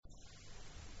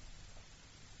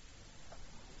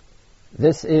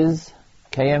This is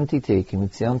KMTT,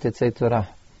 Kimitzion Tetzei Torah.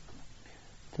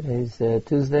 Today's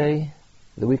Tuesday,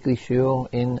 the weekly shiur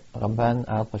in Ramban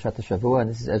al Parshat HaShavua,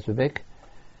 and this is Ezra Beck.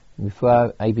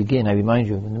 Before I begin, I remind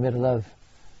you, I'm in the middle of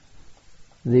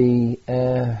the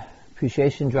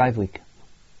Appreciation Drive Week.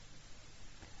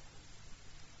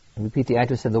 I repeat the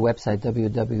address of the website,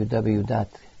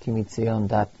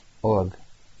 www.kimitzion.org.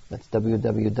 That's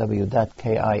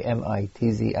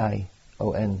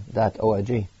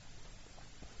www.kimitzion.org.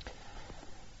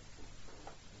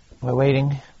 We're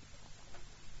waiting,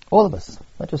 all of us,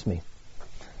 not just me.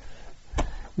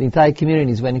 The entire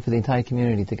community is waiting for the entire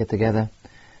community to get together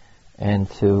and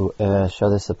to show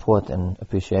their support and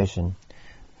appreciation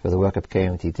for the work of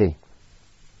KMTT.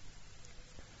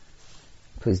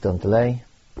 Please don't delay.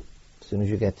 As soon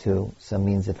as you get to some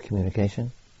means of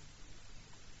communication,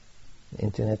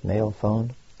 internet, mail,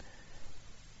 phone,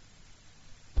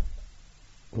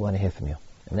 we want to hear from you.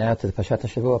 And now to the Parshat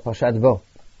HaShavua, Parshat Bo.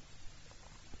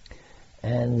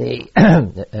 And the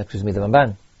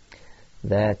Ramban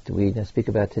that we're going to speak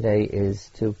about today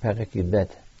is to Perek Yud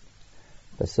Bet.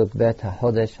 Pasuk Bet,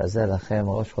 HaChodesh Hazeh Lachem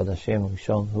Rosh Chodashim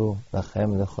Rishon Hu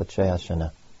Lachem Lechodshei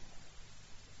Hashana.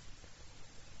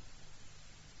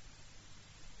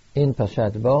 In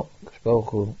Parshat Bo, Baruch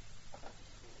Hu,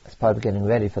 as part of getting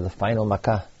ready for the final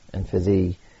Makkah and for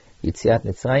the Yitziat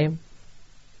Mitzrayim,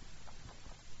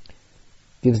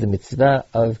 gives the mitzvah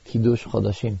of Kiddush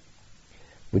Chodashim,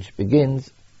 which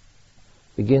begins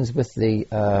with the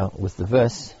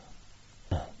verse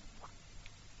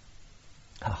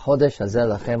HaChodesh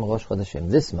Hazeh Lachem Rosh Chodashim.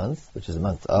 This month, which is the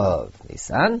month of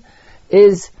Nisan,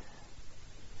 is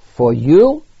for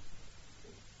you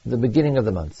the beginning of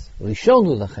the months. Rishon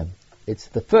Hu Lachem. It's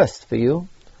the first for you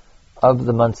of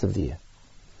the months of the year.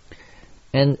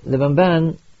 And the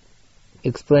Ramban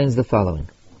explains the following.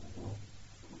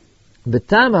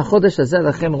 B'tam HaChodesh Hazeh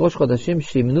Lachem Rosh Chodashim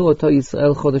Shimnu Oto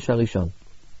Yisrael Chodesh HaRishon.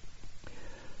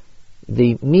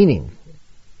 The meaning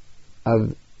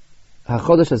of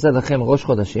HaChodesh Hazeh Lachem Rosh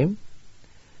Chodashim,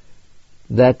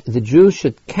 that the Jews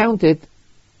should count it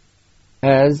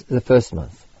as the first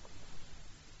month.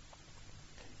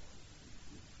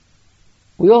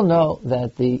 We all know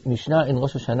that the Mishnah in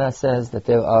Rosh Hashanah says that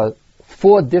there are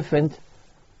 4 different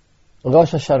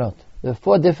Rosh Hashanot. There are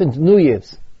 4 different New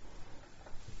Years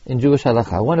in Jewish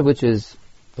Halakha, one of which is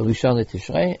Rishon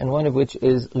LeTishrei, and one of which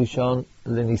is Rishon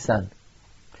LeNisan.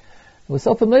 We're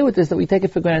so familiar with this that we take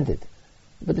it for granted.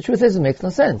 But the truth is, it makes no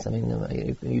sense. I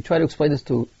mean, you try to explain this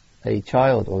to a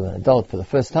child or an adult for the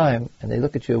first time, and they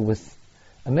look at you with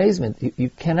amazement.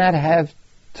 You cannot have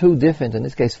 2 different, in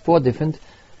this case 4 different,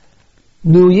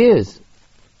 New Years.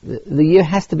 The year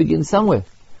has to begin somewhere.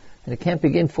 And it can't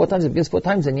begin 4 times. If it begins 4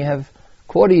 times, then you have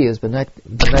quarter years, but not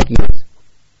years.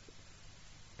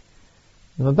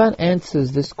 The Ramban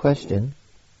answers this question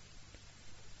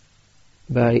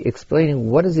by explaining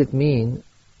what does it mean,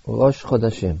 Rosh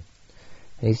Chodashim.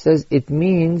 And he says it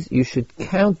means you should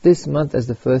count this month as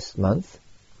the first month.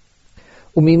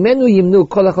 וממנו ימנו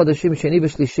כל החודשים שני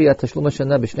ושלישי התשלום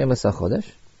השנה ב-12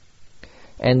 חודש.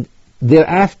 And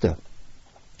thereafter,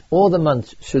 all the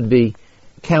months should be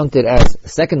counted as the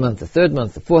second month, the third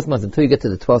month, the fourth month, until you get to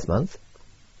the 12th month.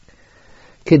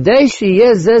 כדי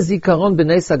שיהיה זה זיכרון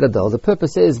בנס הגדול. The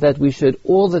purpose is that we should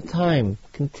all the time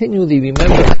continually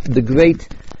remember the great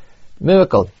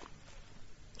miracle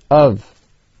of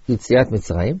Yitziat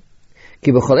Mitzrayim.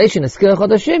 כי בכל עת שנזכיר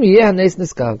החודשים יהיה הנס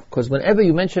נזכר. Because whenever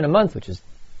you mention a month, which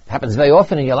happens very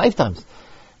often in your lifetimes,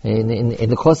 in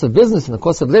the course of business, in the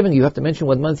course of living, you have to mention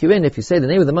what month you're in. If you say the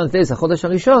name of the month is HaChodesh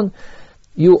HaRishon,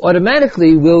 you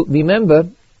automatically will remember,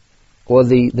 or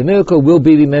the miracle will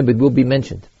be remembered, will be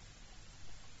mentioned.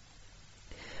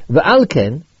 V'al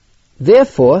ken,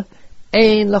 therefore,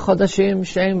 ein lachodashim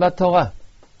she'en b'Torah.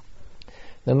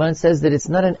 The man says that it's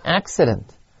not an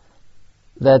accident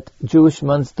that Jewish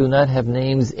months do not have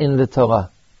names in the Torah.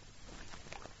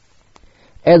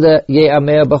 אלא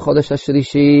ייאמר בחודש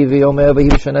השלישי ויאמר ויהי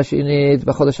בשנה שנית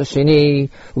בחודש השני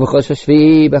ובחודש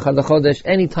השביעי באחד לחודש.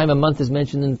 Anytime a month is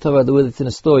mentioned in the Torah, whether it's in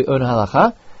a story or in a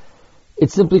halakha,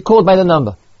 it's simply called by the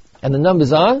number. And the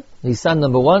numbers are Nisan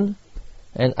number 1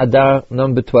 and Adar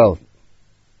number 12.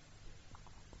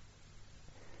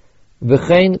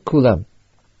 V'chein kulam.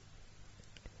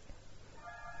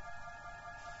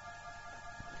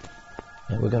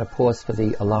 And we're going to pause for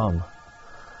the alarm.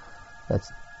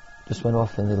 That's just went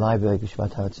off in the library of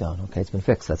Yeshivat Har Etzion. Okay, it's been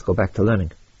fixed. Let's go back to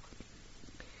learning.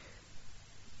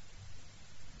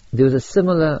 There was a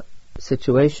similar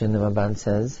situation, the Ramban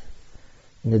says,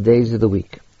 in the days of the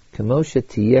week. כמו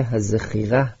שתהיה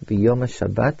הזכירה ביום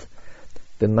השבת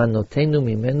במנותינו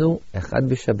ממנו אחד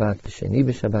בשבת ושני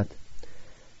בשבת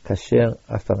kasher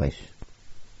afaresh.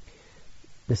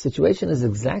 The situation is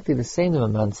exactly the same, the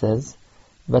Ramban says,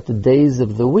 about the days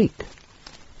of the week,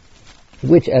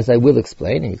 which, as I will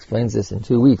explain, he explains this in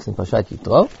 2 weeks in Parshat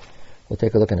Yitro. We'll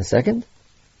take a look in a second.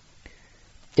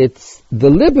 It's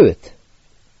deliberate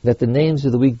that the names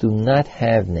of the week do not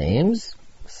have names,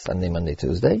 Sunday, Monday,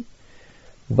 Tuesday,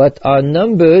 but are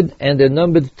numbered, and they're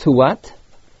numbered to what?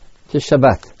 To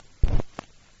Shabbat.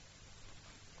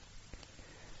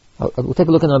 We'll take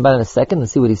a look at the Ramban in a second and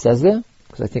see what he says there,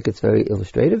 because I think it's very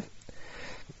illustrative.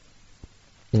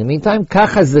 In the meantime,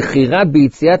 ככה זכירה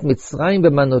ביציאת מצרים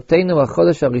במנותינו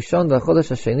החודש הראשון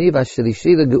והחודש השני והשלישי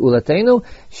לגאולתנו,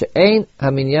 שאין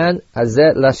המניין הזה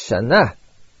לשנה.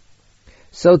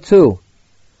 So too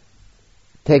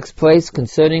takes place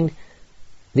concerning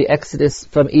the Exodus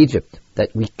from Egypt,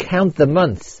 that we count the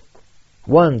months.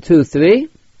 1, 2, 3.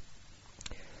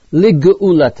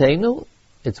 לגאולתנו,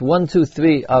 it's 1, 2,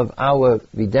 3 of our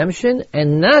redemption,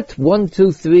 and not 1,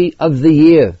 2, 3 of the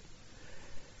year.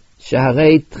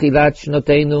 שהרי תחילת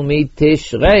שנותינו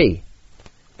מתשרי,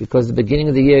 because the beginning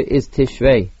of the year is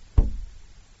Tishrei.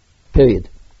 Period.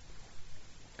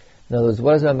 In other words,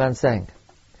 what is Ramban saying?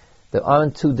 There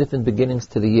aren't 2 different beginnings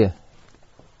to the year.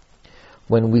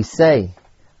 When we say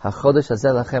HaChodesh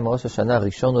Hazeh Lachem Rosh Hashanah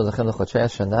Rishonu Lachem L'Chodshei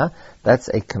Hashanah, that's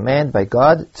a command by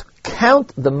God to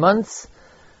count the months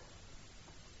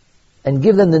and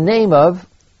give them the name of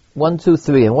 1, 2,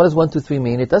 3. And what does 1, 2, 3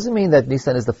 mean? It doesn't mean that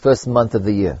Nisan is the first month of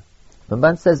the year.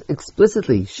 Ramban says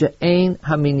explicitly, She'ein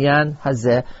Haminyan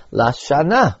Hazeh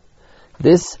Lashana.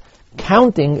 This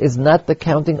counting is not the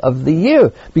counting of the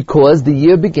year, because the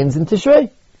year begins in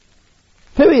Tishrei.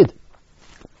 Period.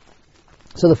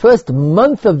 So the first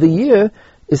month of the year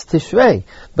is Tishrei.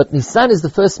 But Nisan is the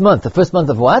first month. The first month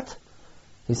of what?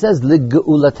 He says,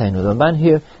 L'Ge'ulatenu. The Ramban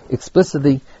here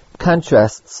explicitly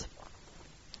contrasts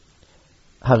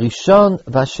Harishon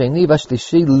v'Hasheni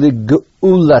v'Shlishi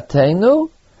L'Ge'ulatenu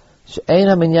she'ein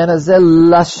haminyan hazeh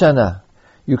lashana.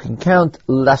 You can count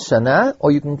lashana,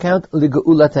 or you can count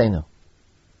L'Ge'ulatenu.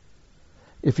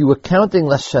 If you were counting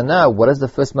lashana, what is the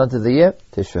first month of the year?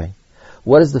 Tishrei.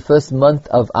 What is the first month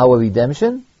of our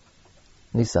redemption?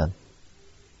 Nisan.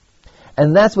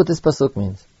 And that's what this pasuk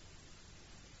means.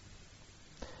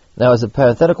 Now, as a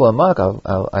parenthetical remark,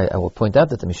 I will point out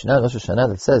that the Mishnah in Rosh Hashanah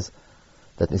that says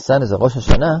that Nisan is a Rosh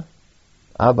Hashanah,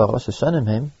 Abba Rosh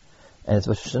Hashanah, and it's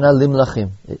Rosh Hashanah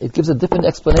Limlachim. It gives a different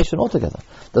explanation altogether.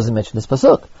 It doesn't mention this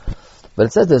pasuk, but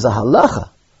it says there's a halacha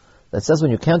that says when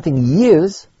you're counting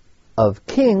years of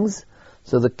kings,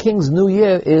 so the king's new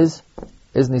year is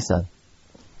Nisan.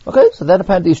 Okay, so that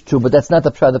apparently is true, but that's not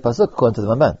the pshat of the pasuk according to the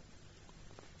Ramban.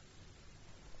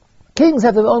 Kings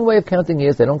have their own way of counting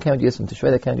years. They don't count years from Tishrei,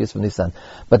 they count years from Nisan.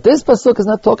 But this pasuk is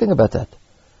not talking about that,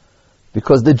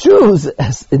 because the Jews,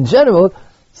 as in general,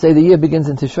 say the year begins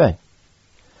in Tishrei.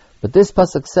 But this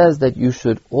pasuk says that you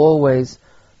should always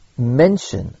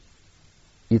mention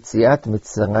Yitziat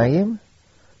Mitzrayim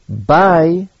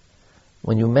by,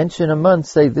 when you mention a month,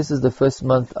 say this is the first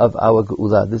month of our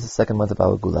Geula, this is the second month of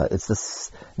our Geula.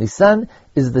 Nisan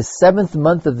is the 7th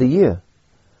month of the year,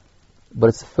 but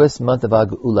it's the first month of our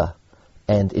Geula.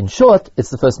 And in short, it's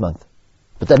the first month.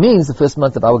 But that means the first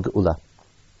month of our Geula.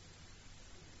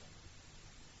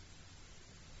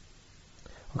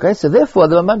 Okay, so therefore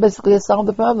the Ramban basically has solved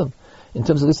the problem in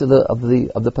terms at least of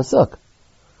the pasuk.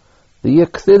 The year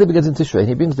clearly begins in Tishrei, and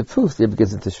he brings the proof the year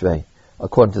begins in Tishrei,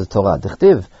 according to the Torah.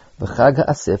 D'chtiv v'chag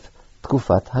ha'asif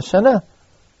tkufat hashana.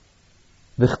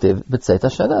 V'chtiv b'tzeit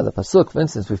hashana. The pasuk, for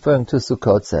instance, referring to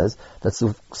Sukkot, says that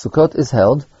Sukkot is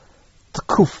held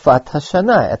tkufat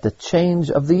hashana, at the change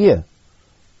of the year.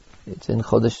 It's in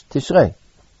Chodesh Tishrei.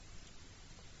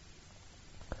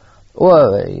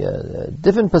 Or a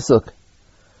different pasuk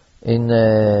in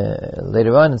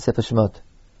later on in Sefer Shemot,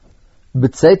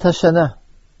 b'tzeit hashana,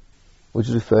 which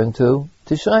is referring to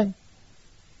Tishrei.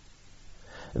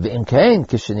 V'im kein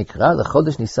kishenikra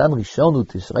lechodesh Nisan Rishon u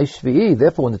Tishrei Shvi'i.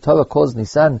 Therefore, when the Torah calls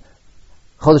Nisan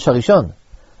Chodesh Harishon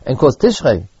and calls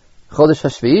Tishrei Chodesh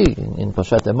HaShvi'i, in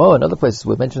Parshat Emor and other places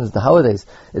where it mentions the holidays,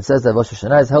 it says that Rosh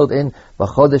Hashanah is held in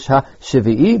V'chodesh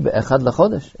HaShvi'i be'echad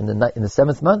l'chodesh, in the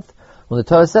 7th month. When the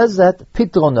Torah says that,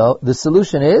 Pitrono, the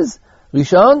solution is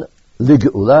Rishon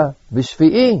L'Geula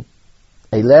V'Shvi'i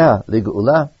Eileha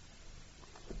L'Geula.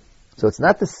 So it's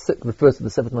not the first of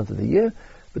the 7th month of the year,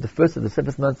 but the first of the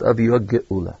 7th month of your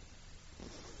Geula.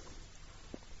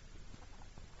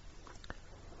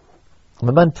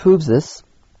 Ramban proves this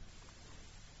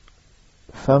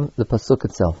from the pasuk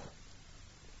itself.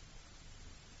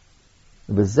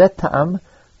 V'zeh ta'am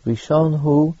rishon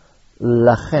hu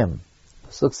lachem.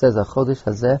 Pasuk says, "Hachodesh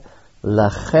hazeh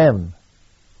lachem."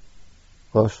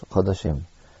 Rosh Chodashim.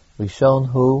 Rishon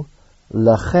hu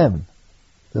lachem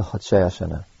l'chodshei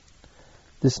hashana.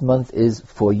 This month is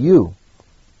for you,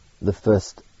 the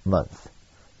first month.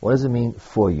 What does it mean,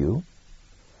 for you?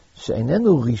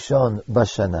 She'einenu rishon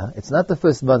bashana. It's not the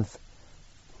first month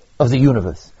of the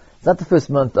universe. It's not the first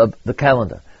month of the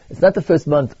calendar. It's not the first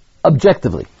month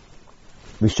objectively.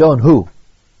 Rishon hu.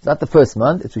 It's not the first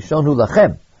month, it's Rishon hu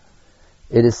lachem.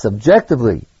 It is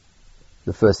subjectively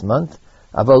the first month.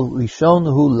 Aval Rishon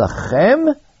hu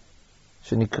lachem,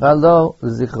 shenikra lo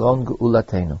zichron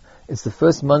ge'ulatenu. It's the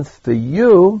first month for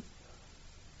you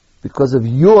because of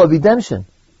your redemption.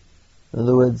 In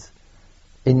other words,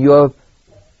 in your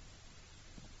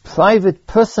private,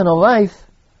 personal life,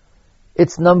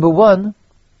 it's number one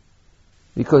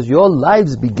because your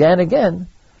lives began again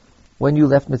when you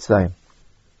left Mitzrayim.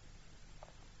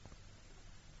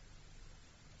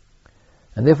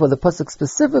 And therefore the pasuk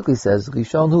specifically says,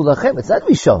 Rishon hu lachem. It's not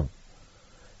Rishon.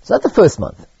 It's not the first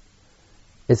month.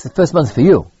 It's the first month for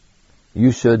you.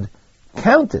 You should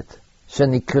count it.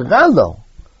 Shenikra lo.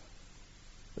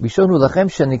 Rishon hu lachem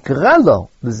shenikra lo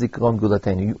l'zikron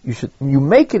ge'ulatenu. You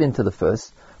make it into the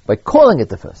first by calling it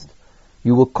the first.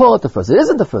 You will call it the first. It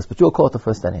isn't the first, but you will call it the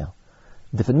first anyhow.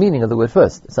 Different meaning of the word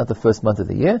first. It's not the first month of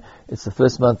the year. It's the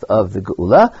first month of the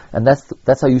Geula, and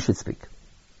that's how you should speak.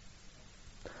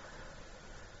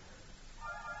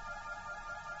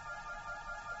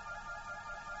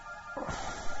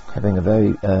 Having a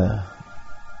very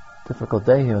difficult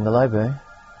day here in the library,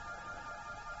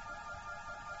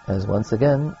 as once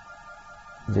again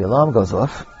the alarm goes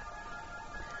off.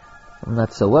 I'm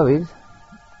not so worried.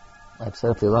 I've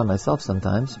set up the alarm myself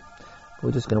sometimes.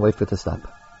 We're just going to wait for it to stop.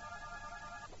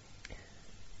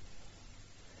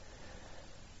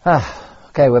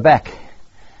 Okay, we're back.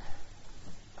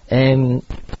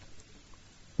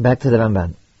 Back to the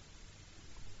Ramban.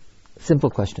 Simple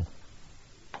question.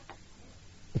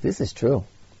 If this is true,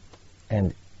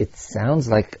 and it sounds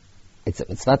like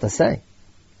it's not to say,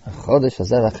 Chodesh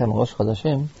hazeh lachem Rosh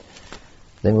Chodashim,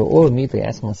 then we're all immediately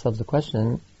asking ourselves the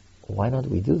question, why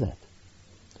don't we do that?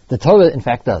 The Torah, in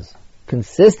fact, does.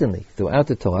 Consistently, throughout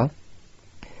the Torah,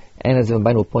 and as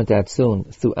Ramban will point out soon,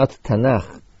 throughout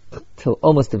Tanakh, till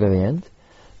almost the very end,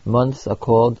 months are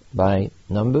called by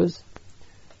numbers.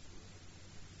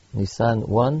 Nisan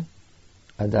 1,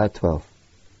 Adar 12.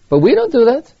 But we don't do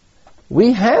that.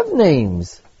 We have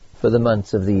names for the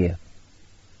months of the year.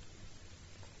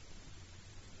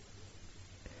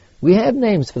 We have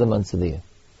names for the months of the year.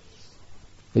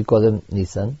 We call them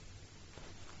Nisan,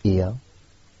 Iyar,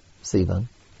 Sivan,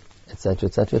 etc.,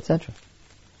 etc., etc.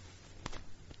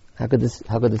 How could this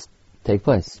take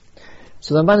place?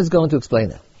 So the Ramban is going to explain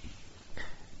that.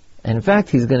 And in fact,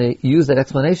 he's going to use that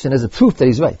explanation as a proof that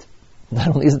he's right. Not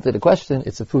only isn't it a question,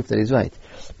 it's a proof that he's right.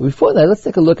 But before that, let's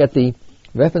take a look at the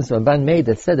reference Ramban made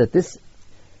that said that this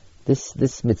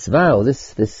mitzvah, or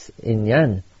this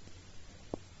inyan,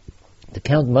 to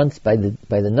count months by the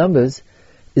numbers,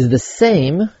 is the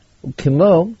same,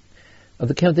 kimo, of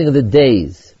the counting of the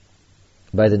days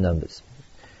by the numbers.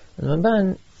 And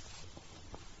Ramban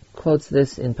quotes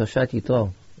this in Parshat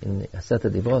Yitro, in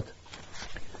Aseret Divrot,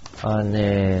 on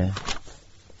the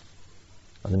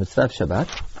mitzvah of Shabbat,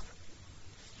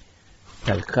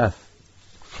 Kaf,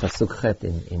 Pasuk Chet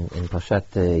in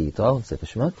Parshat Yitro, Sefer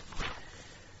Shemot.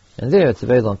 And there it's a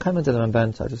very long comment of the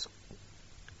Ramban, so I'll just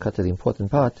cut to the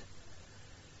important part.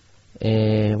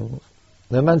 The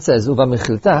Ramban says, Uva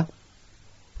Mechilta,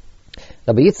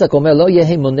 Rabbi Yitzchak Omer, Lo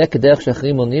yehi moneh k'derech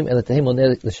she'achrim monim, ela tehi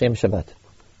moneh l'shem Shabbat.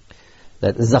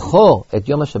 That Zachor et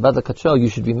Yom HaShabbat l'Kadsho, you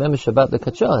should remember Shabbat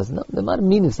l'Kadsho. There's not a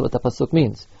meaning to what that pasuk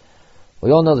means.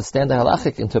 We all know the standard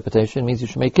halachic interpretation means you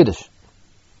should make Kiddush.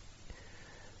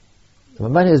 The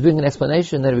Ramban is bringing an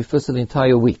explanation that refers to the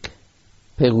entire week.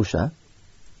 Perusha.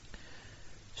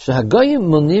 Shehagoyim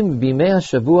monim b'imei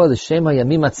hashavua l'shem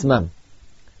hayamim atzmam.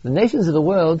 The nations of the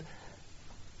world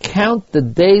count the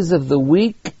days of the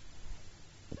week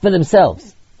for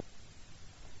themselves.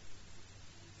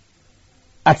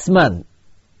 Atzman.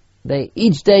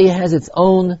 Each day has its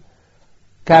own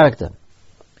character.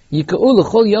 Yika'u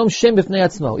l'chol yom shem b'fnei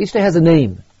atzmo. Each day has a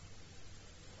name.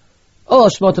 O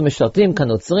shmot ha'mishartim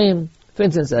kanotzrim. For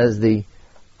instance, as the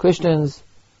Christians,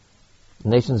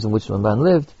 nations in which Ramban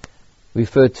lived,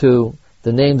 refer to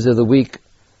the names of the week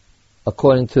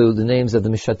according to the names of the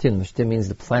Mishatim. Mishatim means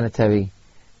the planetary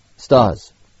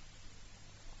stars.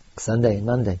 Sunday and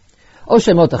Monday. O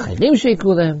shemot acherim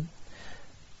sheikru lehem.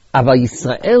 Ava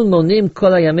Yisrael monim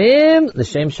kol hayamim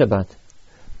l'shem Shabbat.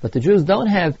 But the Jews don't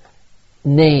have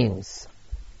names,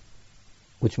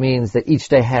 which means that each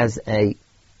day has a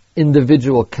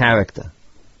individual character.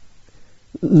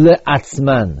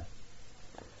 Le'atzman.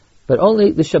 but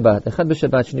only the Shabbat. Echad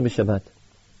b'Shabbat, sheni b'Shabbat.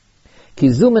 Ki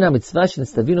zu min ha-mitzvah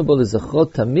shenistavinu bo lezachor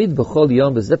tamid b'chol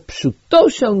yom v'zeh pshuto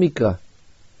shel mikra.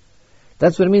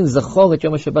 That's what it means, zachor et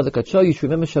yom ha-Shabbat l'kadsho. You should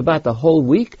remember Shabbat the whole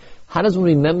week. How does one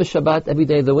remember Shabbat every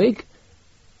day of the week?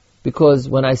 Because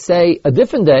when I say a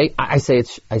different day, I say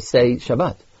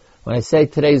Shabbat. When I say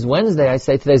today's Wednesday, I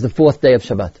say today's the fourth day of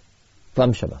Shabbat,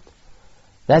 from Shabbat.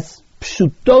 That's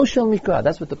pshuto shel mikra.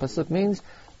 That's what the pasuk means.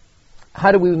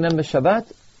 How do we remember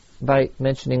Shabbat? By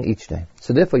mentioning each day.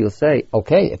 So therefore you'll say,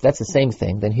 okay, if that's the same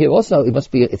thing, then here also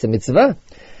it's a mitzvah.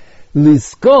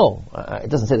 Lizko.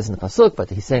 It doesn't say this in the pasuk, but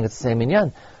he's saying it's the same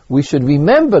inyan. We should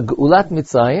remember Geulat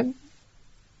Mitzrayim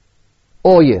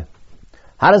all year.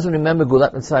 How does one remember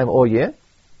Geulat Mitzrayim all year?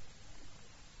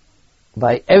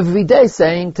 By every day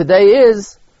saying today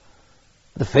is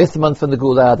the 5th month from the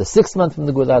Geulah, the 6th month from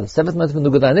the Geulah, the 7th month from the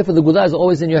Geulah, and therefore the Geulah is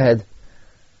always in your head.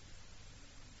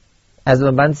 As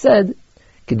the Ramban said,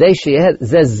 Kidei sheyeh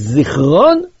zeh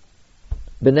zichron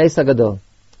b'neis hagadol.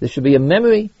 There should be a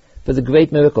memory for the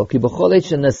great miracle. Ki b'chol eit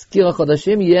shenaskir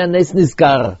hachodashim yeh nes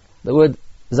nizkar. The word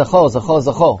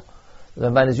zachor. The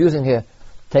Ramban is using here,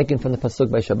 taken from the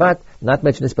pasuk by Shabbat, not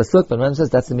mention this pasuk, but Ramban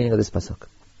says that's the meaning of this pasuk.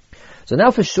 So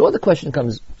now for sure the question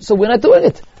comes, so we're not doing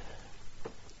it.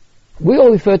 We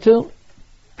all refer to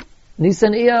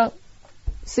Nisan Iyar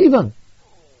Sivan.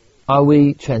 Are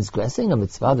we transgressing a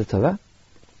mitzvah of the Torah?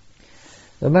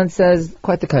 The man says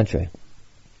quite the contrary.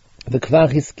 V'kvar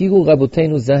hiskiru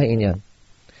rabotenu zeh ha'inyan.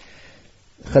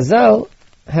 Chazal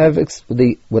have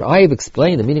what I have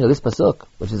explained, the meaning of this pasuk,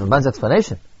 which is Ramban's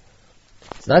explanation.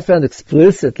 It's not found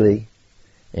explicitly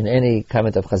in any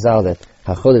comment of Chazal that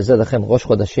HaChodesh Zeh Lachem Rosh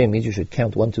Chodashim means you should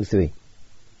count 1, 2, 3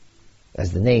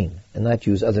 as the name and not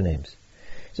use other names.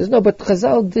 He says no, but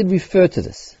Chazal did refer to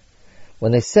this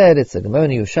when they said, it's a Gemara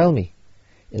in Yerushalmi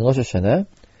in Rosh Hashanah,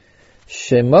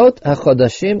 Shemot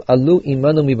HaChodashim alu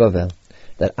imanu mi Bavel,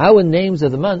 that our names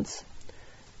of the months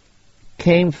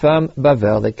came from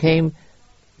Bavel. They came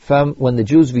from when the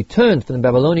Jews returned from the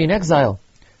Babylonian exile.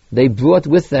 They brought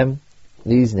with them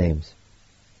these names.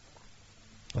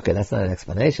 Okay, that's not an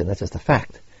explanation, that's just a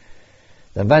fact.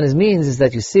 The Ramban's means is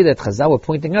that you see that Chazal were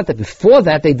pointing out that before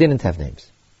that they didn't have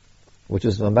names, which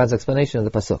was Ramban's explanation of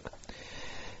the pasuk.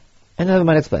 And the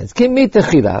Ramban explains, if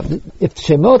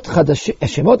Shemot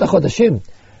HaChodashim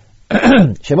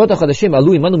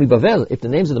alu imanu mi Bavel, if the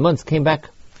names of the months came back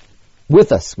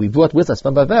with us, we brought with us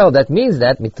from Bavel, that means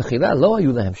that mitachila lo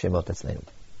hayu lahem shemot atzleinu.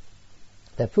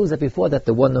 That proves that before that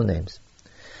there were no names.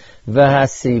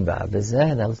 V'hasiba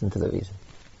v'zeh, now listen to the reason.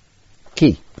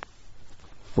 Key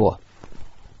 4.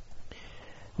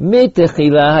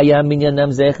 Mitachila haya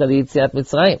minyanam zecher yitziat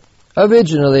Mitzrayim.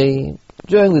 Originally,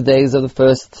 during the days of the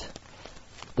first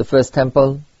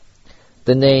temple,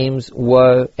 the names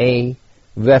were a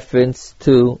reference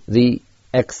to the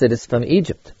exodus from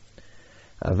Egypt.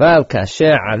 אבל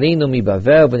כאשר עלינו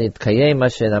מבבל ונתקיים מה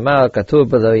שנאמר כתוב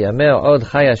בלא יאמר עוד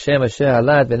חי השם אשר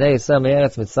העלה את בני ישראל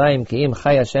מארץ מצרים כי אם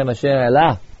חי השם אשר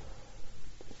העלה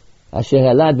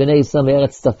את בני ישראל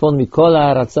מארץ צפון מכל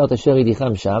הארצות אשר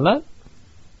הדיחם שמה.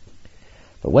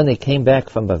 But when they came back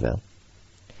from Bavel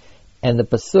and the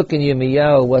pasuk in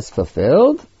Yirmiyahu was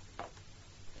fulfilled,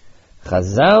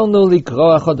 חזרנו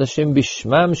לקרוא החודשים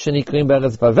בשמם שנקראים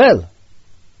בארץ בבל,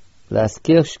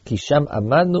 להזכיר כי שם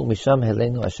עמדנו ומשם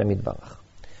העלינו השם יתברך.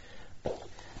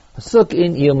 פסוק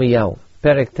in Yirmiyahu,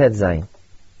 פרק ט' זין,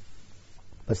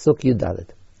 פסוק י'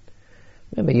 ד'.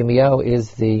 Remember, Yirmiyahu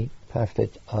is the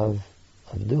prophet of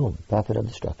doom, prophet of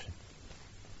destruction.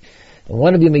 And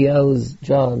one of Yirmiyahu's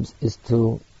jobs is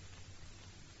to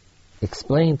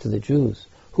explain to the Jews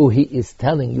who he is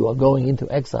telling you are going into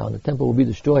exile and the temple will be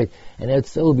destroyed and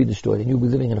Eretz Yisrael will be destroyed and you'll be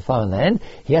living in a foreign land.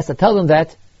 He has to tell them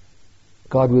that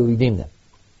God will redeem them.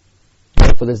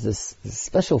 Therefore there's this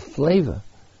special flavor,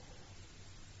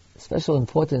 special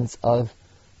importance of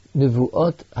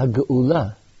Nivuot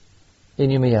HaGeula in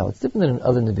Yirmiyahu. It's different than in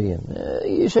other Nevi'im.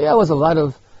 Yeshayahu has a lot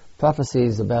of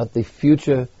prophecies about the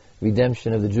future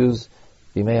redemption of the Jews,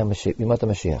 B'mei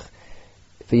HaMashiach.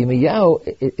 For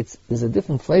Yirmiyahu, there's a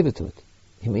different flavor to it.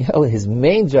 Yirmiyahu, his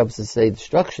main job is to say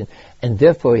destruction, and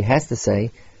therefore he has to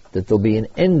say that there'll be an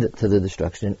end to the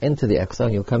destruction, an end to the exile,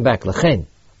 and you'll come back. Lachen,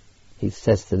 he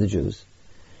says to the Jews,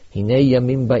 Hinei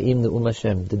yamim ba'im ne'um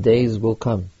Hashem, the days will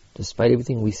come. Despite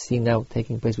everything we see now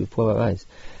taking place before our eyes,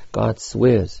 God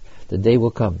swears, the day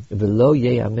will come. V'lo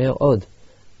ye'amer od.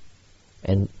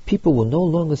 And people will no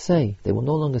longer say, they will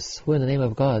no longer swear in the name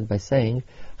of God by saying,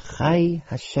 Chai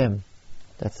Hashem.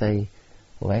 That's a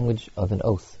language of an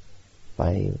oath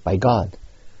by God.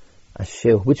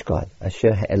 Asher, which God?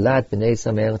 Asher ha'elat b'nei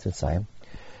Yisrael me'eretz Mitzrayim,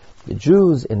 the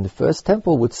Jews in the first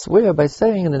temple would swear by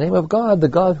saying, in the name of God, the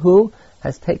God who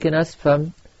has taken us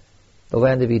from the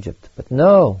land of Egypt. But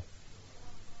no,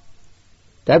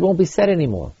 that won't be said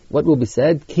anymore. What will be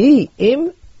said? Ki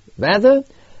im, rather,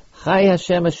 Chai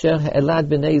Hashem asher ha'elad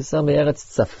b'nei Yisrael me'eretz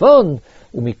tzafon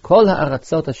u'mikol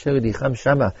ha'aratzot asher yedicham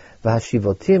shama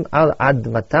v'hashivotim al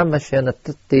admatam asher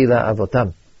natati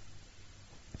la'avotam.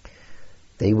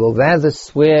 They will rather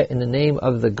swear in the name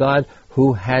of the God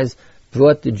who has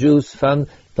brought the Jews from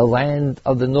the land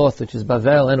of the north, which is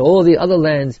Bavel, and all the other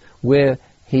lands where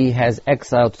He has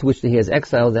exiled, to which He has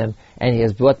exiled them, and He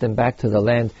has brought them back to the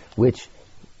land which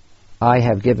I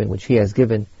have given, which He has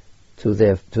given to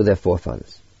their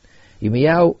forefathers.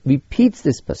 Yirmiyahu repeats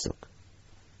this pasuk.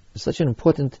 It's such an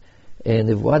important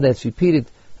nevuah that's repeated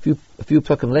a few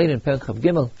prakim later in Perek Chav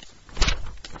Gimel.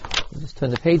 Just turn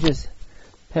the pages.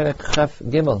 Perek Chav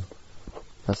Gimel.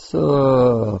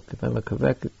 Pasuk, if I remember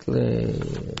correctly,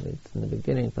 it's in the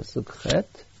beginning, pasuk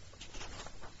Chet.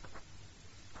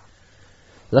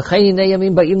 לכן הנה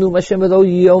ימים באים נאום השם ולא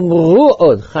יאמרו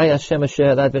עוד חי השם אשר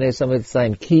העלה את בני ישראל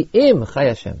ממצרים כי אם חי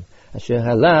השם אשר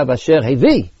העלה ואשר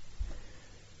הביא,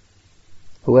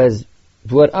 who has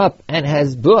brought up and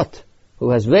has brought, who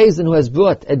has raised and who has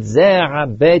brought את זרע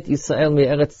בית ישראל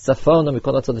מארץ צפון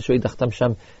ומכל ארצות אשר ידחתם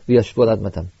שם וישבו על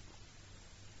אדמתם.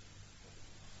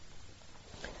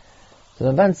 So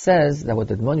the Ramban says that what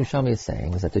the Gemara Yerushalmi is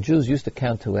saying is that the Jews used to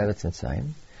count to Eretz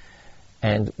Mitzrayim,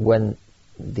 and when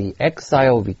the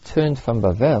exile returned from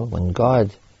Bavel, when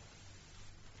God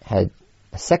had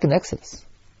a second exodus,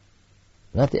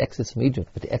 not the exodus from Egypt,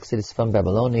 but the exodus from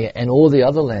Babylonia and all the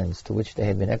other lands to which they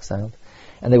had been exiled,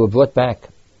 and they were brought back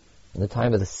in the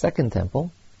time of the second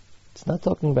temple, it's not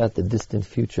talking about the distant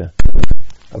future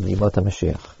of the Yemot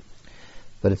HaMashiach,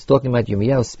 but it's talking about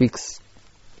Yirmiyahu speaks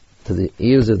to the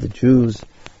ears of the Jews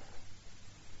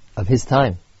of his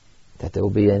time, that there will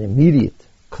be an immediate,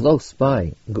 close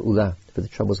by Geula for the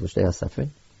troubles which they are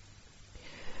suffering.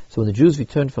 So when the Jews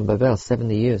returned from Bavel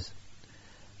 70 years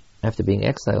after being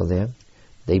exiled there,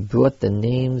 they brought the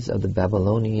names of the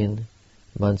Babylonian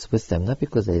months with them, not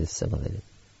because they had assimilated,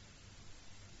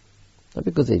 not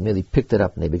because they merely picked it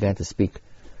up and they began to speak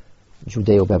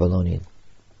Judeo-Babylonian,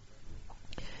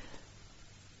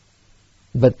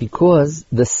 but because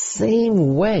the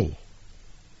same way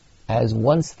as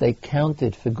once they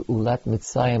counted for Geulat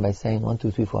Mitzrayim by saying 1,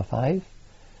 2, 3, 4, 5,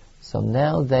 so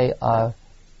now they are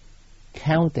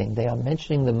counting, they are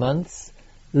mentioning the months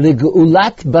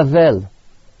Legeulat Bavel.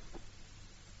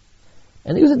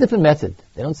 And they use a different method.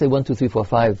 They don't say 1, 2, 3, 4,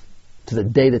 5 to the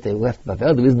day that they left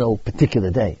Bavel. There is no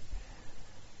particular day.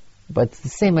 But it's the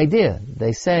same idea.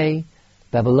 They say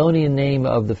Babylonian name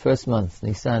of the first month,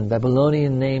 Nisan.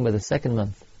 Babylonian name of the second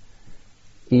month,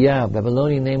 Iyar.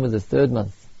 Babylonian name of the third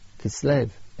month, Kislev,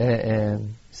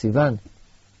 Sivan,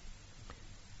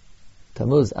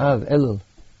 Tammuz, Av, Elul.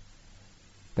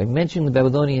 By mentioning the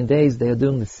Babylonian days, they are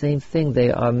doing the same thing.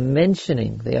 They are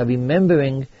mentioning, they are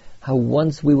remembering how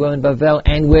once we were in Bavel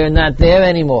and we're not there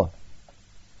anymore,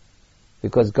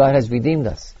 because God has redeemed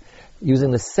us.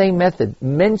 Using the same method,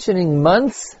 mentioning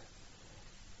months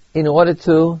in order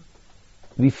to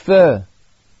refer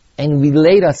and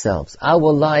relate ourselves.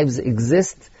 Our lives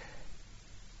exist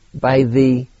by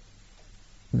the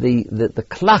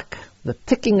clock, the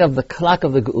ticking of the clock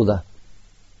of the Geula.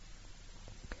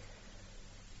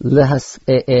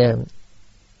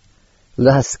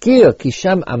 Lahaskir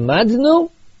kisham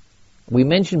amadnu. We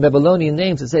mention Babylonian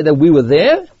names to say that we were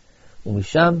there.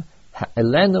 Umisham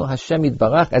ha'elenu Hashem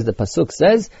yitbarach, as the pasuk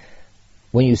says,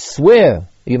 when you swear,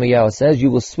 Yirmiyahu says,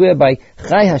 you will swear by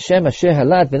Chai Hashem asher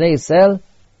halat b'nei Yisrael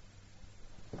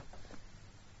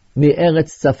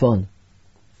mi'eretz tzafon.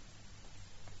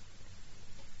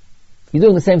 You're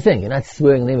doing the same thing. You're not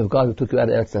swearing in the name of God who took you out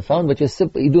of Eretz Tzafon, but you're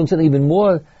doing something even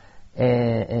more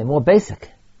basic,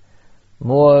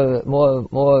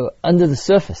 more under the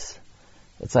surface.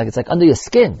 It's like under your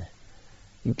skin.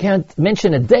 You can't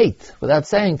mention a date without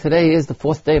saying today is the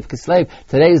 4th day of Kislev.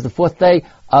 Today is the 4th day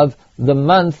of the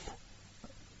month,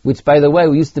 which, by the way,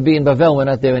 we used to be in Bavel. We're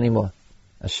not there anymore.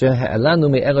 Asher ha'alanu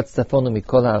mi'eretz tzafon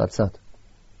u'mikol ha'aratzot.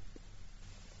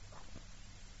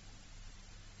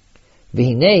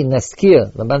 V'hinei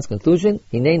naskir, Ramban's conclusion,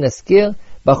 hinei naskir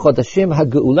b'chodashim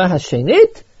ha'geula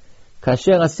ha'shenit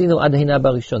kasher asinu ad hina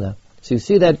barishona. So you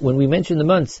see that when we mention the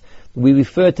months, we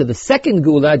refer to the second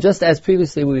Geula just as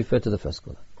previously we referred to the first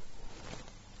Geula.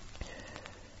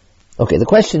 Okay, the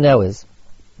question now is,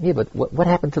 yeah, but what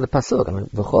happened to the Pasuk? I mean,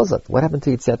 v'chozat, what happened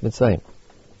to Yetziat Mitzrayim?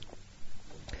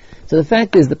 So the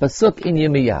fact is, the Pasuk in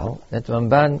Yirmiyahu that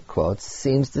Ramban quotes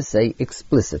seems to say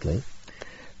explicitly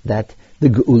that the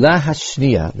Geula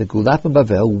Hashniya, the Geulat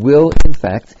Bavel, will in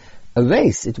fact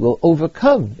erase, it will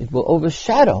overcome, it will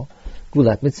overshadow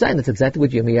Gulat Mitzrayim. That's exactly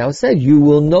what Yirmiyahu said. You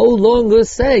will no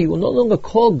longer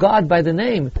call God by the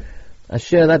name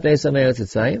Asher Elat Bnei Yisrael Eretz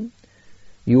Mitzrayim.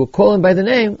 You will call him by the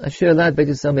name Asher Elat Bnei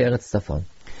Yisrael Eretz Tzafon.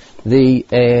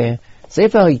 The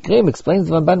Sefer HaYikrim explains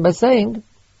the Ramban by saying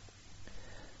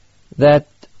that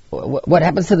what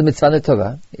happens to the Mitzvah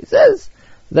Torah. He says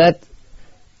that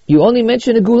you only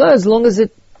mention a Gula as long as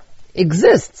it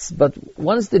exists, but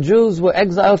once the Jews were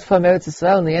exiled from Eretz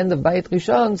Yisrael in the end of Bayit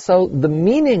Rishon, so the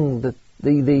meaning,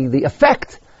 the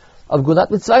effect of Gulat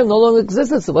Mitzrayim no longer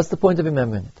existed, so what's the point of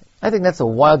remembering it? I think that's a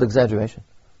wild exaggeration.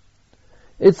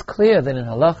 It's clear that in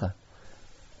Halacha,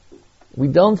 we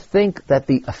don't think that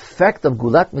the effect of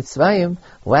Gulat Mitzrayim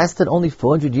lasted only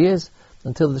 400 years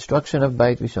until the destruction of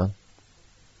Bayit Rishon.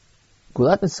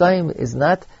 Gulat Mitzrayim is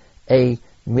not a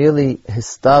merely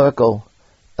historical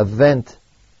event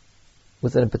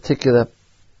within a particular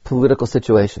political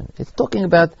situation. It's talking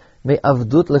about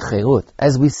me'avdut lecherut,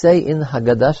 as we say in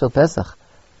Haggadah Shel Pesach,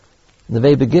 in the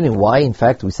very beginning. Why, in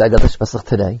fact, we say Haggadah Shel Pesach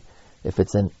today? If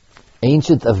it's an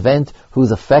ancient event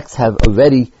whose effects have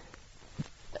already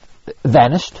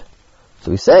vanished,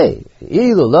 so we say,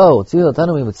 we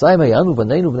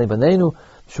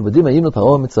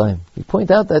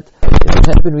point out that if we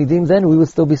hadn't been redeemed then, we would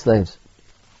still be slaves.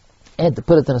 And to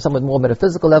put it on a somewhat more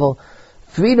metaphysical level,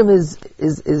 freedom is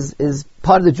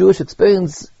part of the Jewish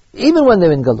experience, even when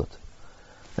they're in Galut.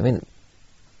 I mean,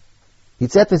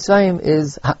 Yetziat Mitzrayim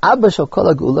is ha'abba shel kol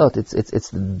ha'geulot. It's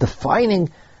the defining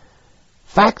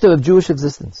factor of Jewish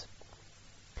existence.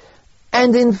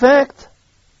 And in fact,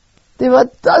 there are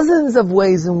dozens of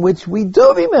ways in which we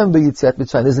do remember Yetziat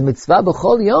Mitzrayim. There's a mitzvah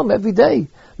b'chol yom, every day.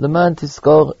 L'man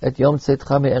tizkor et yom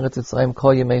tzeitcha me'eretz Mitzrayim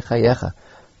kol yemei chayecha.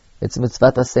 It's a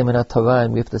mitzvah taseh min Torah,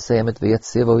 and we have to say Emet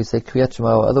v'yetziva, we say Kriyat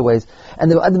Shema, or other ways. And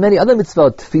there are many other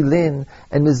mitzvot, Tefillin,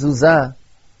 and Mezuzah,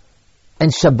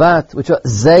 and Shabbat, which are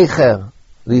Zeicher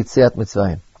l'Yetziat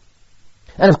Mitzrayim.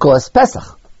 And of course,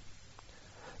 Pesach.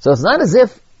 So it's not as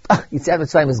if Yetziat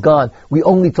Mitzrayim is gone. We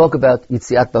only talk about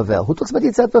Yetziat Bavel. Who talks about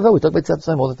Yetziat Bavel? We talk about Yetziat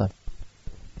Mitzrayim all the time.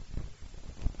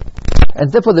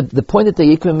 And therefore, the point that the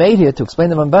Yikrim made here to explain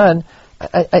the Ramban,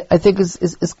 I think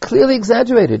is clearly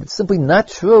exaggerated. It's simply not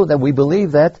true that we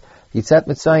believe that Yetziat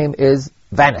Mitzrayim is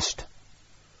vanished.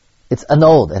 It's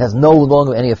annulled. It has no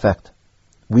longer any effect.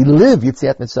 We live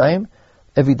Yetziat Mitzrayim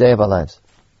every day of our lives.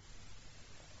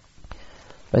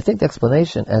 But I think the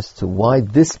explanation as to why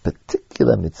this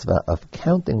particular mitzvah of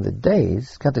counting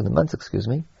the months,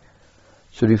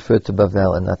 should refer to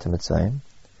Bavel and not to Mitzrayim,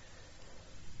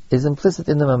 is implicit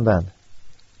in the Ramban.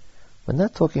 We're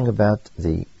not talking about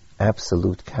the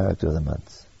absolute character of the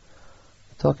months.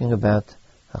 We're talking about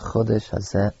HaChodesh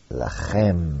Hazeh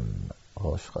Lachem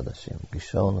Rosh Chodashim.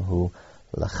 Gishon Hu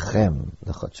Lachem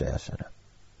L'Chodshei HaShana.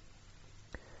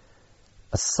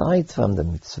 Aside from the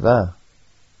mitzvah,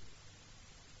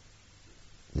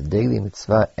 the daily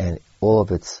mitzvah and all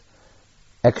of its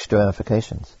extra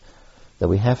ramifications, that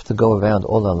we have to go around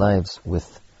all our lives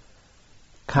with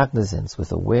cognizance,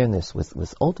 with awareness,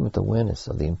 with ultimate awareness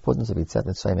of the importance of Yetziat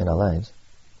Mitzrayim in our lives.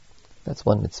 That's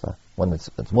one mitzvah.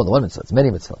 It's more than one mitzvah. It's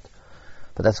many mitzvot.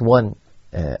 But that's one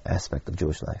aspect of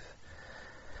Jewish life.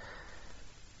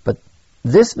 But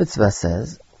this mitzvah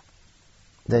says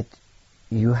that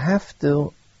you have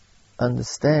to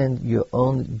understand your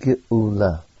own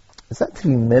geula. It's not to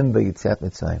remember Yetziat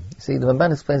Mitzrayim. You see, the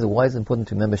Ramban explains why it's important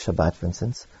to remember Shabbat, for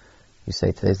instance. You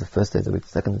say today's the first day of the week, the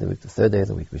second day of the week, the third day of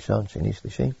the week, Rishon, Sheni,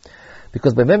 Shlishi.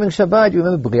 Because by remembering Shabbat, you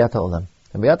remember B'riyat HaOlam.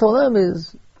 And B'riyat HaOlam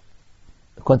is,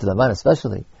 according to the Ramban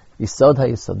especially, Yisod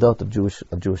HaYisodot of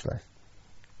Jewish life.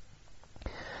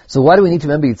 So why do we need to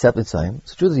remember Yetziat Mitzrayim?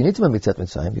 It's true that you need to remember Yetziat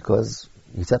Mitzrayim because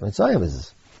Yetziat Mitzrayim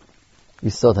is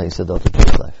Yisod HaYisodot of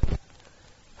Jewish life.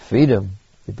 Freedom,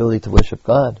 the ability to worship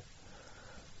God.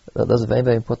 Those are very,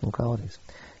 very important qualities.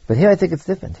 But here I think it's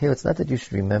different. Here it's not that you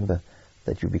should remember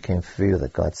that you became free or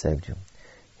that God saved you.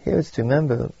 Here it's to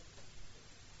remember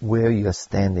where you're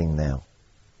standing now.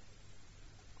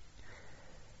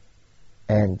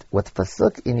 And what the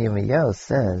Pasuk in Yirmiyahu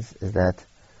says is that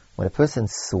when a person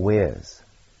swears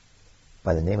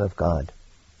by the name of God,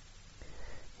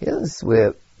 he doesn't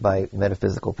swear by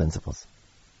metaphysical principles.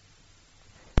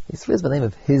 He swears by the name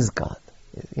of his God.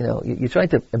 You know, you're trying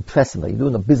to impress him, you're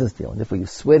doing a business deal, and therefore you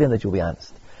swear to him that you'll be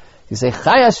honest. You say,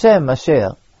 Chai Hashem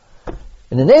Asher,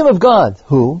 in the name of God,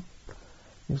 who?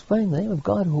 You explain the name of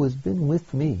God who has been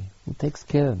with me, who takes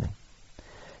care of me.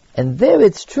 And there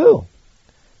it's true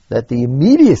that the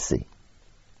immediacy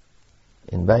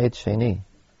in Bayit Sheni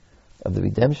of the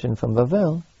redemption from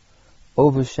Bavel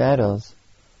overshadows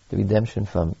the redemption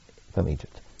from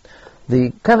Egypt.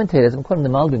 The commentators, I'm quoting the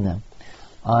Malbim now,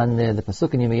 on the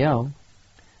Pasuk in Yirmiyahu,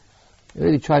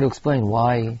 really try to explain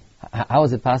why, how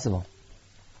is it possible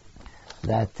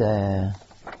that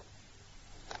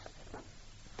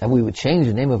we would change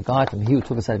the name of God from He who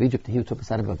took us out of Egypt to He who took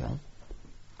us out of Babel.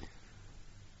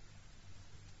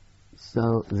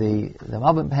 So the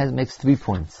Malbim makes 3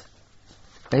 points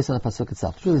based on the Pasuk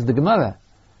itself. The truth is, the Gemara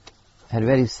had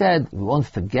already said we won't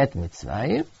forget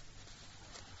Mitzrayim.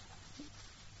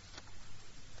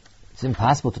 It's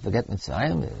impossible to forget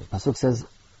Mitzrayim. The Pasuk says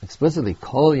explicitly,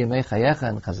 Kol Yemei Chayecha,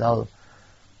 and Chazal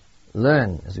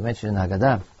learn, as we mentioned in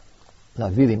Haggadah,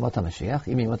 La'avi Mot HaMashiach.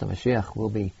 Imi Mot HaMashiach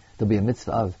there'll be a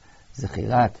mitzvah of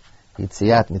Zechirat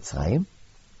Yitziat Mitzrayim.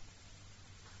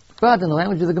 But in the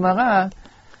language of the Gemara,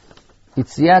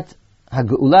 Yitziat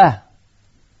HaGeulah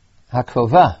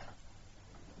HaKrova,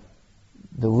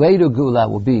 the way to Geula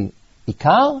will be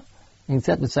Ikar, and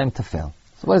Yitziat Mitzrayim Tafel.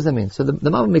 So what does that mean? So the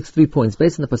Malbim makes 3 points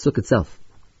based on the Pasuk itself.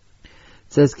 It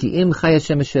says, Ki im chay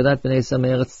Hashem esherat b'nei Yisrael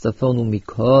me'eretz tzafon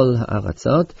u'mikol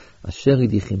ha'aratzot asher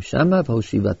hidichim shama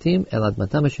v'hoshivatim el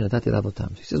admatam asher natati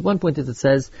lavotam. She says, one point is it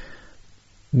says,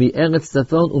 Me'eretz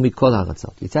tzafon u'mikol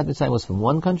ha'aratzot. Yitziat Mitzrayim was from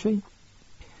one country,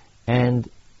 and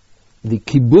the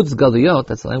kibbutz galuyot,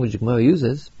 that's the language the Gemara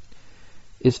uses,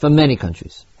 is from many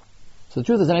countries. So the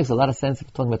truth is, that makes a lot of sense if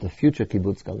we're talking about the future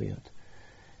kibbutz galuyot. In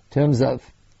terms of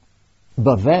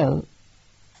Bavel,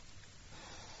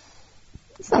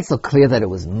 it's not so clear that it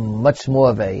was much more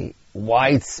of a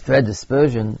widespread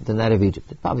dispersion than that of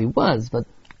Egypt. It probably was, but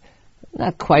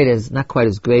not quite as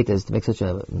great as to make such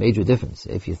a major difference.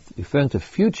 If you're referring to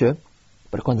future,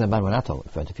 but according to the Ramban, we're not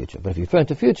referring to future. But if you're referring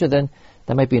to future, then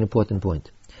that might be an important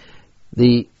point.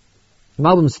 The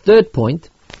Malbim's third point,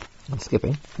 I'm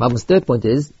skipping. Malbim's third point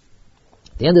is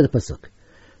the end of the pasuk.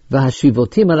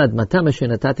 V'hashivotim al admatam asher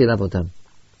natati lavotam.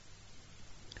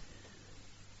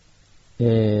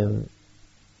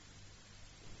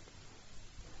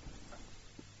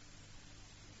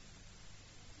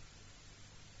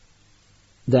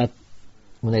 That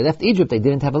when they left Egypt, they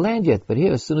didn't have a land yet. But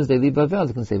here, as soon as they leave Bavel,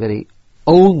 they can say they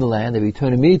own the land, they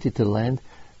return immediately to the land,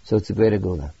 so it's a greater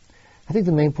Geula. I think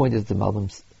the main point is the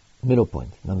Malbim's middle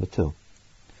point, number 2.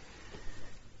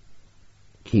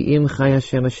 Ki im chay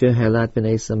Hashem asher halat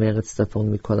b'nei Yisrael me'eretz tzafon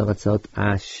mikol ha'aratzot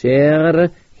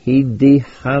asher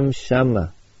hidicham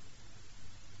shama.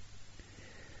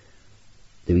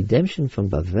 The redemption from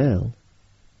Bavel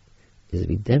is a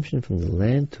redemption from the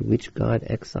land to which God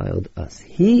exiled us.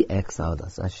 He exiled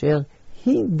us. Asher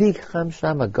hidicham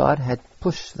shama. God had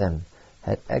pushed them,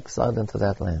 had exiled them to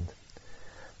that land.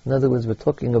 In other words, we're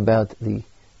talking about the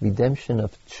redemption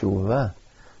of tshuva,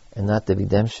 and not the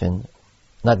redemption,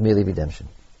 not merely redemption.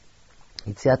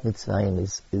 Yitziat Mitzrayim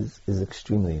is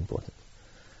extremely important.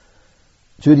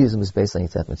 Judaism is based on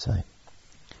Yitziat Mitzrayim.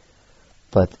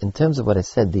 But in terms of what I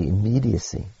said, the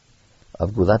immediacy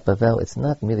of Gulat Bavel, it's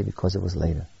not merely because it was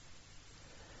later.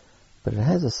 But it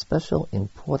has a special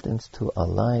importance to our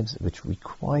lives which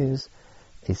requires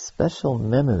a special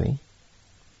memory,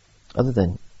 other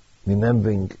than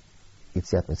remembering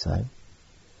Yitziat Mitzrayim,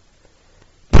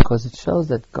 because it shows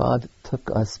that God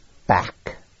took us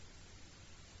back.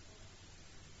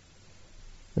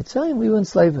 Mitzrayim, we were in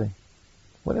slavery.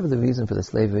 Whatever the reason for the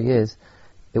slavery is,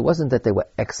 it wasn't that they were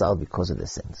exiled because of their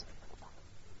sins.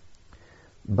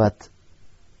 But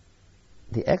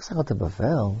the exile to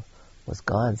Bavel was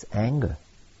God's anger.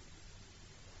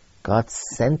 God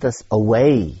sent us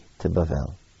away to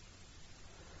Bavel.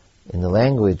 In the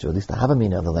language, or at least the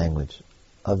Havamina of the language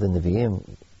of the Nevi'im,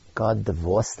 God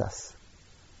divorced us.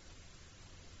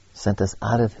 Sent us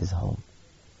out of His home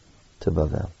to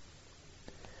Bavel.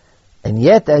 And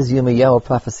yet, as Yirmiyahu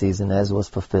prophesies and as was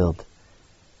fulfilled,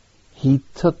 He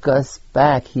took us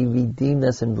back, He redeemed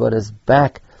us and brought us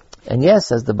back. And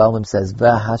yes, as the Balmim says,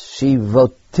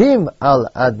 V'hashivotim al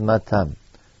admatam.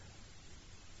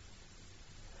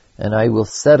 And I will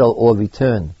settle or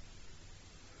return.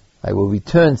 I will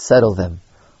return, settle them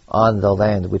on the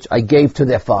land which I gave to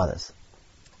their fathers.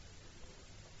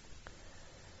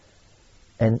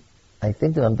 And I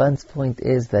think the Ramban's point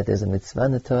is that there's a mitzvah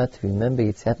in the Torah to remember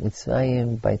Yitziat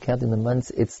Mitzrayim by counting the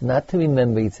months. It's not to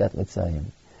remember Yitziat Mitzrayim.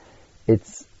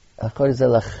 It's Achor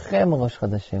Zelachem Rosh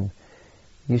Chodashim.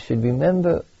 You should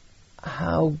remember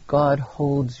how God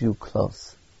holds you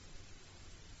close.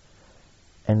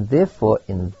 And therefore,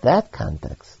 in that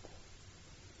context,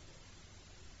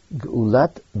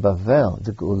 Geulat Bavel,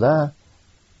 the Geulah,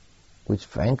 which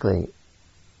frankly,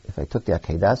 if I took the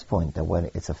Akedas point, that when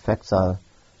its effects have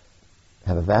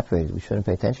evaporated, we shouldn't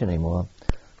pay attention anymore.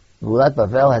 Geulat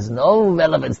Bavel has no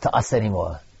relevance to us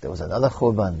anymore. There was another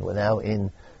Churban. We're now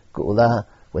in Geula,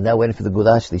 we're now waiting for the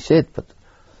Geula Shlishit, but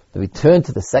the return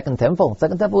to the second temple.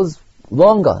 Second temple is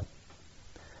long gone.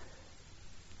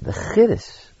 The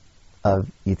Chiddush of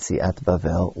Yitziat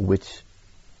Bavel, which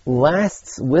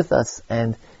lasts with us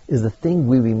and is the thing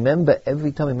we remember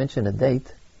every time we mention a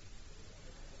date,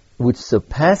 which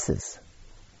surpasses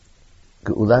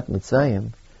Geulat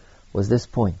Mitzrayim, was this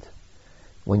point.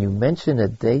 When you mention a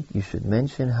date, you should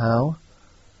mention how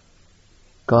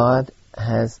God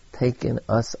has taken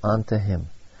us onto Him.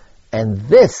 And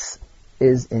this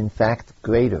is in fact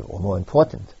greater or more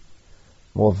important,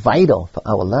 more vital for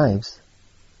our lives,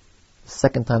 the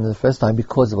second time than the first time,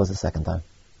 because it was the second time.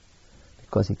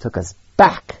 Because He took us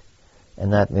back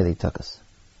and not merely took us.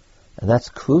 And that's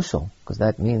crucial, because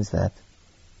that means that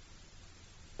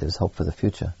there's hope for the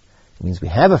future. It means we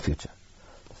have a future.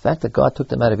 The fact that God took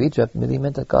them out of Egypt merely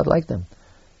meant that God liked them.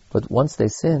 But once they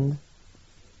sinned,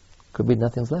 could be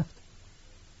nothing's left.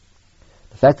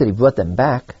 The fact that He brought them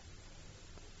back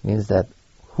means that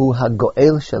Hu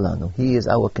HaGoel Shelanu, He is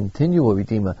our continual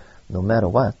Redeemer, no matter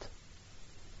what.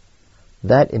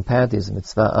 That imperative is the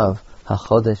mitzvah of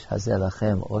HaChodesh Hazeh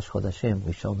Lachem Rosh Chodashim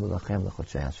Rishon Hu Lachem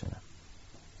L'Chodshei HaShana.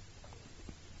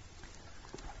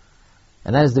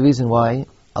 And that is the reason why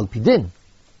Al Pidin,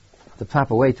 the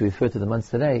proper way to refer to the months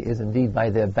today, is indeed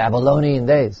by their Babylonian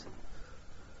days.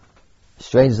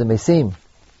 Strange as it may seem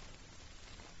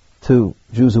to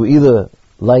Jews who either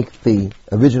like the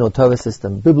original Torah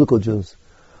system, biblical Jews,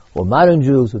 or modern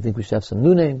Jews who think we should have some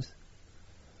new names.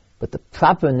 But the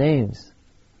proper names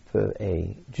for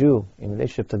a Jew in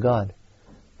relationship to God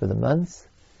for the months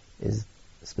is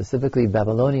specifically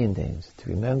Babylonian names, to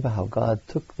remember how God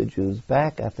took the Jews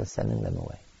back after sending them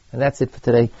away. And that's it for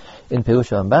today in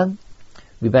Perush Ramban.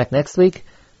 We'll be back next week.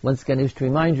 Once again, I wish to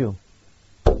remind you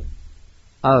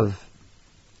of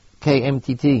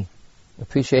KMTT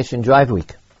Appreciation Drive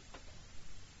Week.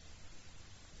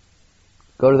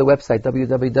 Go to the website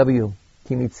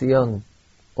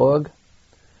www.timitzion.org. You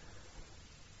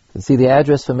can see the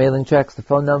address for mailing checks, the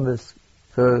phone numbers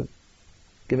for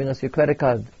giving us your credit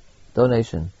card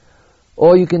donation.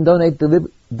 Or you can donate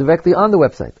directly on the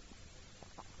website.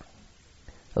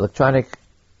 Electronic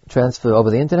transfer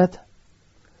over the internet.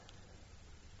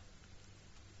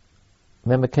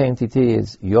 Remember, KMTT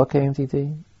is your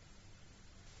KMTT.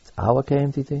 It's our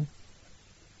KMTT.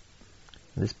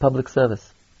 This public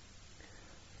service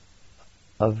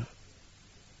of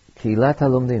Kilat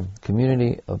HaLomdim,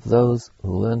 community of those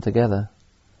who learn together,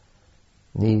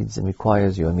 needs and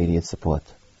requires your immediate support.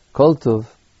 Kol Tuv.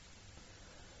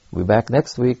 We'll be back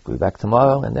next week, we'll be back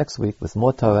tomorrow and next week with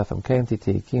more Torah from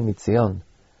KMTT, Ki Mitzion,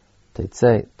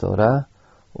 Tetzei Torah,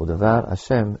 U'Davar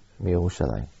Hashem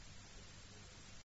miYerushalayim.